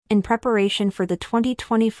In preparation for the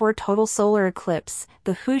 2024 total solar eclipse,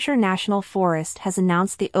 the Hoosier National Forest has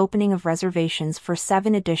announced the opening of reservations for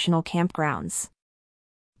 7 additional campgrounds.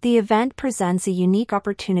 The event presents a unique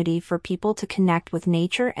opportunity for people to connect with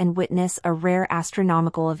nature and witness a rare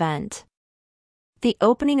astronomical event. The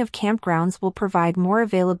opening of campgrounds will provide more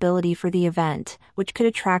availability for the event, which could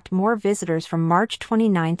attract more visitors from March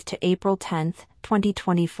 29 to April 10,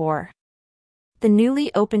 2024. The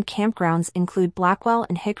newly opened campgrounds include Blackwell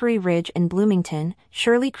and Hickory Ridge in Bloomington,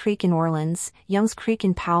 Shirley Creek in Orleans, Youngs Creek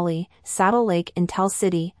in Powley, Saddle Lake in Tell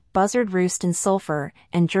City, Buzzard Roost in Sulphur,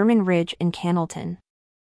 and German Ridge in Cannelton.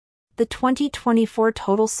 The 2024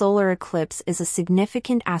 total solar eclipse is a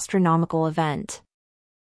significant astronomical event.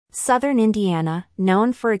 Southern Indiana,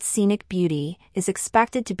 known for its scenic beauty, is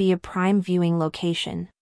expected to be a prime viewing location.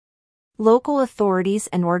 Local authorities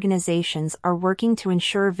and organizations are working to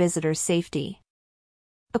ensure visitors' safety.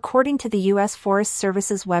 According to the U.S. Forest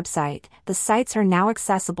Service's website, the sites are now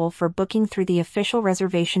accessible for booking through the official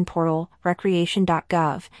reservation portal,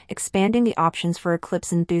 recreation.gov, expanding the options for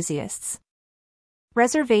eclipse enthusiasts.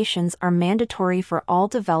 Reservations are mandatory for all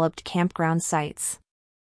developed campground sites.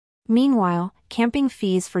 Meanwhile, camping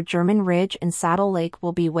fees for German Ridge and Saddle Lake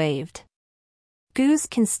will be waived. GUs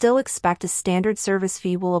can still expect a standard service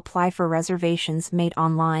fee will apply for reservations made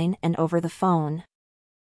online and over the phone.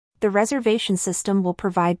 The reservation system will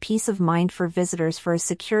provide peace of mind for visitors for a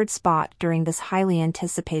secured spot during this highly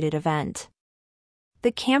anticipated event.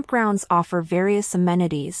 The campgrounds offer various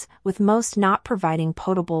amenities, with most not providing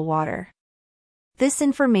potable water. This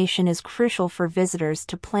information is crucial for visitors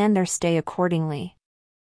to plan their stay accordingly.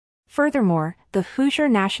 Furthermore, the Hoosier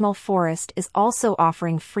National Forest is also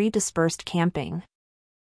offering free dispersed camping.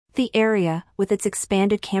 The area, with its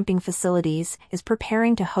expanded camping facilities, is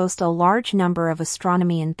preparing to host a large number of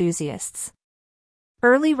astronomy enthusiasts.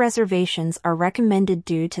 Early reservations are recommended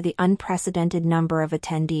due to the unprecedented number of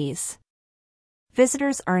attendees.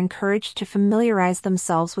 Visitors are encouraged to familiarize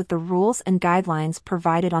themselves with the rules and guidelines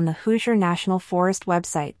provided on the Hoosier National Forest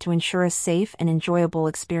website to ensure a safe and enjoyable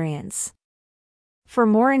experience. For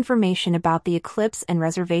more information about the eclipse and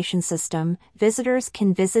reservation system, visitors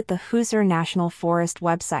can visit the Hoosier National Forest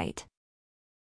website.